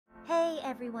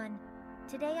everyone!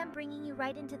 Today I'm bringing you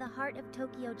right into the heart of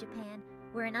Tokyo, Japan,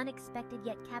 where an unexpected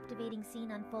yet captivating scene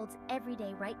unfolds every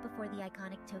day right before the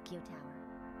iconic Tokyo Tower.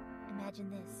 Imagine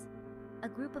this. A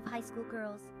group of high school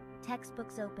girls,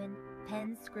 textbooks open,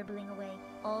 pens scribbling away,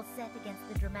 all set against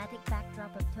the dramatic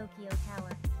backdrop of Tokyo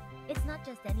Tower. It's not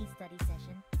just any study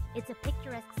session, it's a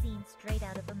picturesque scene straight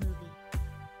out of a movie.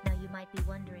 Now you might be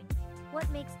wondering, what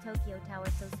makes Tokyo Tower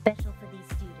so special for these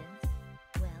students?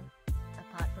 Well,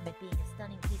 apart from it being a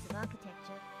stunning piece of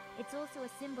architecture, it's also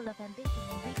a symbol of ambition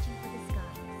and reaching for the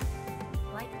skies.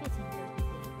 Quite fitting, don't you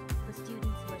think, for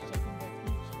students who are shaping their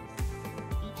futures.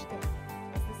 Each day,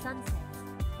 as the sun sets,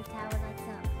 the tower lights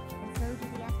up, and so do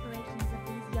the aspirations of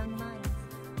these young minds.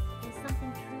 There's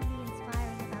something truly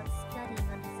inspiring about studying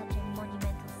under such a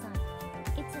monumental sun.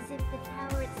 It's as if the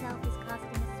tower itself is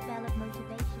casting a spell of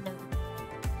motivation over them.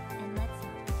 And let's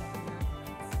not forget the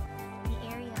ambiance. The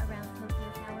area around Tokyo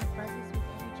Tower buzzes with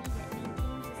energy that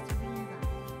maintains a serene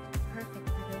vibe, perfect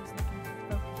for those looking for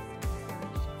focus and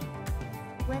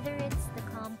inspiration. Whether it's the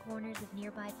calm corners of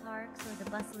nearby parks or the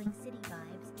bustling city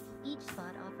vibes, each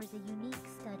spot offers a unique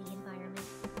study environment.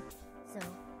 So,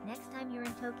 next time you're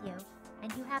in Tokyo,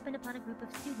 and you happen upon a group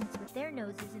of students with their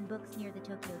noses in books near the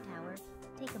Tokyo Tower,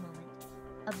 take a moment.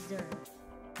 Observe.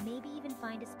 Maybe even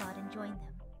find a spot and join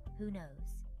them. Who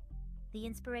knows? The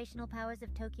inspirational powers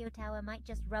of Tokyo Tower might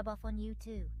just rub off on you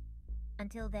too.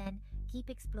 Until then, keep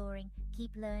exploring,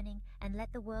 keep learning, and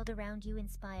let the world around you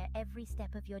inspire every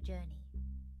step of your journey.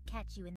 Catch you in